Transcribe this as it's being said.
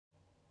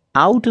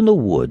Out in the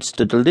woods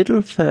stood a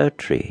little fir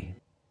tree.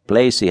 The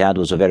place he had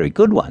was a very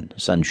good one. The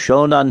sun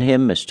shone on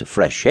him, as to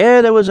fresh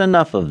air there was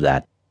enough of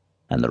that,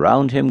 and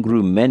around him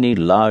grew many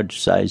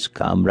large-sized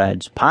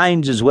comrades,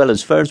 pines as well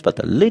as firs, but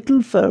the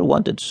little fir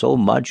wanted so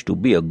much to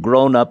be a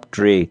grown-up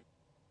tree.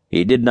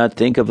 He did not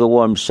think of the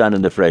warm sun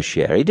and the fresh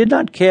air. He did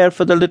not care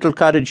for the little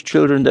cottage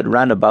children that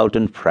ran about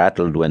and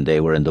prattled when they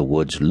were in the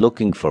woods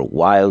looking for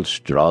wild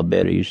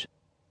strawberries.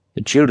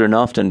 The children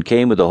often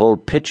came with a whole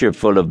pitcher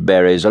full of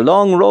berries, a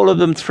long roll of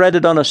them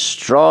threaded on a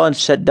straw, and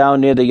sat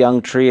down near the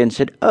young tree and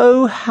said,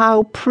 "Oh,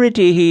 how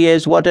pretty he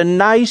is! What a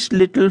nice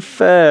little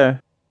fir!"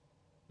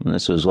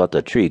 This was what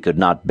the tree could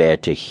not bear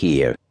to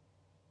hear.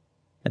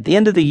 At the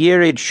end of the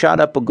year he had shot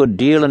up a good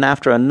deal, and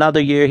after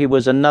another year he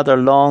was another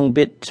long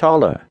bit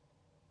taller.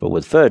 For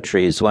with fir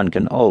trees one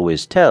can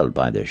always tell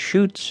by their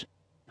shoots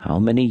how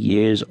many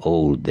years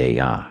old they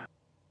are.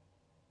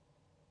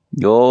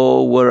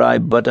 "Oh, were I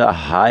but a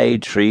high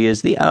tree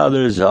as the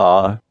others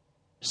are,"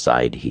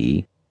 sighed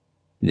he.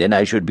 "Then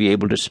I should be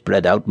able to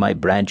spread out my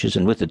branches,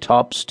 and with the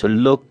tops to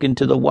look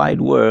into the wide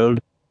world.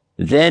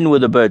 Then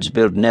would the birds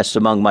build nests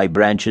among my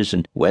branches,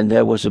 and when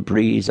there was a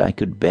breeze I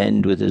could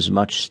bend with as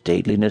much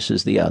stateliness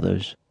as the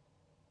others."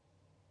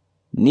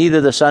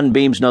 Neither the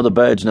sunbeams nor the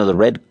birds nor the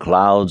red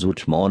clouds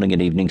which morning and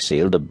evening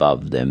sailed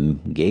above them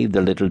gave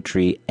the little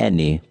tree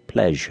any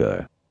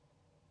pleasure.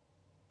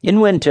 In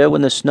winter,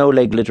 when the snow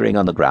lay glittering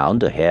on the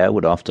ground, a hare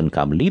would often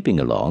come leaping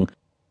along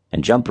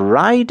and jump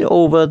right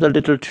over the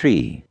little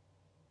tree.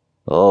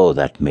 Oh,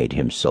 that made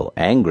him so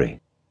angry.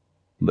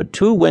 But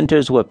 2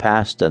 winters were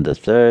past, and the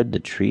third, the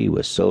tree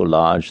was so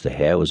large the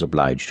hare was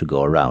obliged to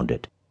go around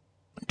it.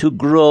 To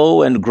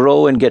grow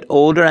and get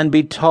older and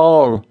be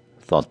tall,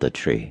 thought the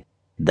tree.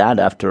 That,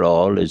 after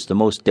all, is the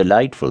most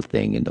delightful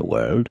thing in the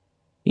world.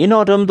 In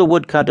autumn the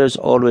woodcutters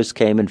always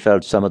came and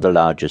felled some of the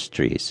largest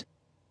trees.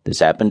 This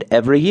happened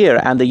every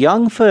year, and the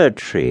young fir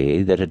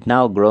tree, that had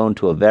now grown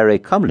to a very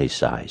comely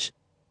size,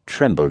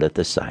 trembled at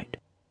the sight.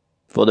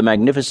 For the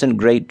magnificent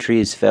great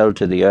trees fell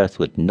to the earth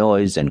with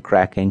noise and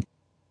cracking.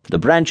 The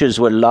branches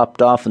were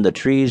lopped off, and the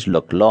trees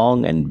looked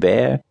long and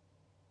bare.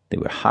 They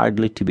were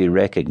hardly to be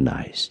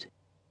recognized.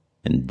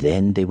 And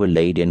then they were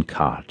laid in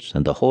carts,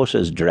 and the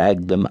horses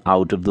dragged them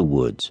out of the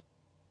woods.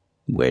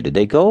 Where did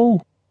they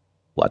go?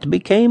 What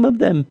became of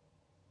them?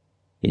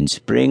 In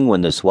spring,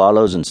 when the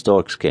swallows and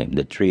storks came,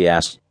 the tree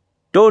asked,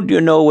 "Don't you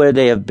know where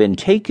they have been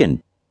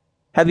taken?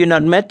 Have you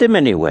not met them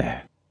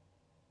anywhere?"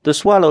 The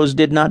swallows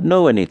did not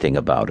know anything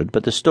about it,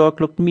 but the stork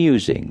looked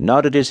musing,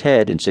 nodded his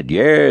head, and said,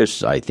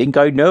 "Yes, I think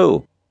I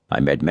know. I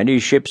met many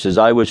ships as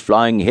I was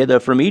flying hither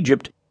from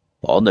Egypt.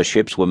 On the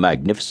ships were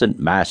magnificent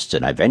masts,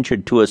 and I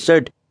ventured to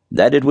assert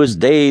that it was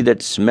they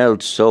that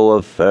smelt so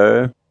of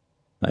fir.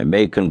 I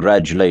may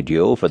congratulate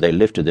you, for they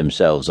lifted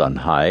themselves on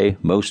high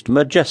most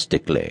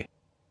majestically.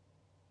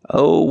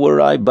 Oh, were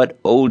I but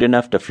old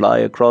enough to fly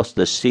across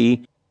the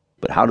sea!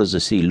 But how does the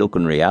sea look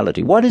in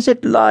reality? What is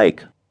it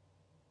like?"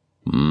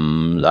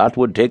 That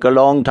would take a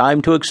long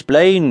time to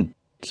explain,"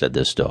 said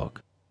the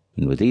stork,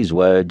 and with these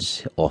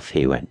words off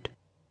he went.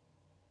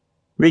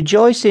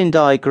 "Rejoice in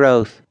thy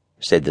growth,"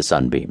 said the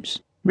sunbeams.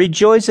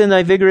 "Rejoice in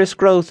thy vigorous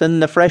growth,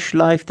 and the fresh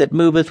life that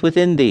moveth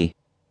within thee."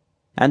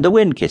 And the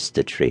wind kissed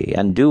the tree,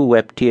 and dew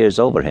wept tears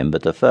over him,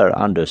 but the fir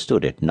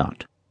understood it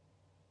not.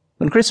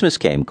 When Christmas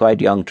came, quite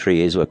young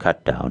trees were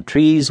cut down,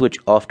 trees which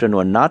often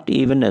were not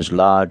even as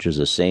large as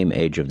the same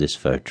age of this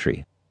fir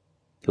tree,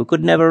 who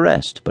could never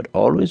rest, but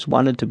always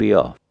wanted to be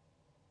off.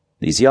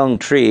 These young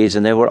trees,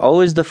 and they were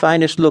always the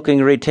finest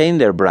looking,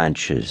 retained their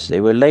branches. They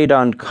were laid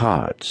on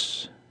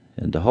carts,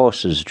 and the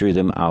horses drew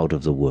them out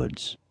of the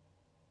woods.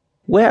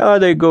 "Where are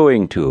they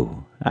going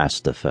to?"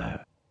 asked the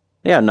fir.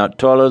 "They are not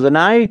taller than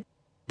I.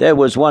 There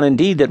was one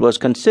indeed that was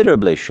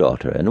considerably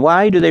shorter. And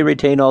why do they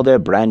retain all their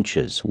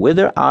branches?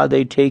 Whither are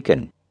they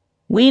taken?"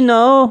 We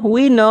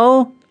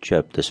know,"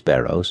 chirped the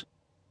sparrows.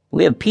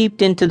 "We have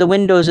peeped into the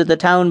windows of the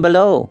town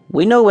below.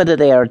 We know whither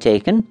they are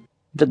taken.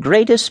 The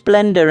greatest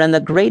splendor and the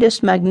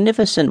greatest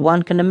magnificence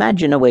one can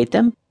imagine await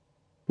them.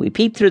 We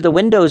peeped through the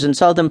windows and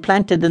saw them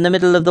planted in the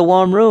middle of the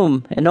warm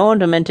room, and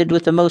ornamented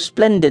with the most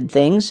splendid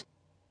things,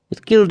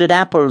 with gilded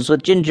apples,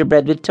 with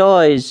gingerbread, with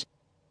toys,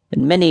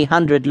 and many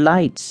hundred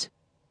lights."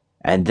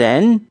 "And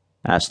then?"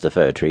 asked the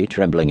fir tree,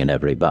 trembling in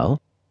every bough.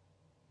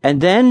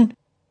 "And then?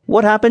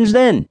 What happens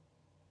then?"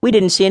 "We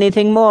didn't see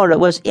anything more.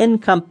 It was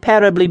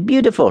incomparably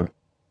beautiful."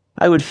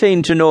 "I would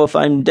fain to know if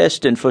I am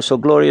destined for so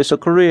glorious a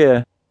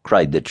career,"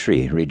 cried the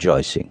tree,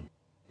 rejoicing.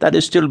 "That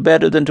is still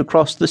better than to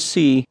cross the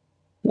sea.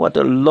 What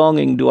a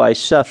longing do I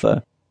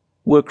suffer!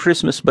 Were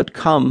Christmas but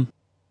come!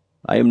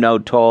 I am now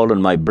tall,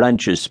 and my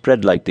branches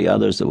spread like the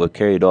others that were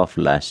carried off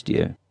last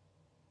year.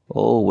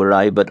 Oh, were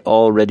I but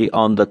already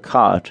on the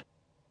cart!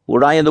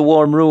 Were I in the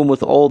warm room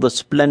with all the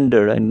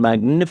splendor and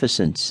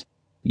magnificence!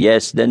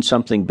 Yes, then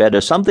something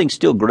better, something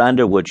still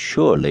grander would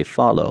surely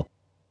follow.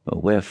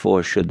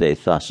 Wherefore should they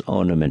thus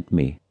ornament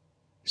me?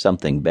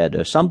 Something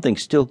better, something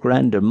still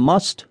grander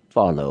must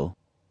follow.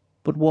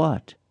 But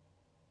what?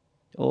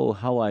 Oh,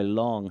 how I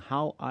long,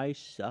 how I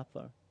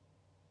suffer!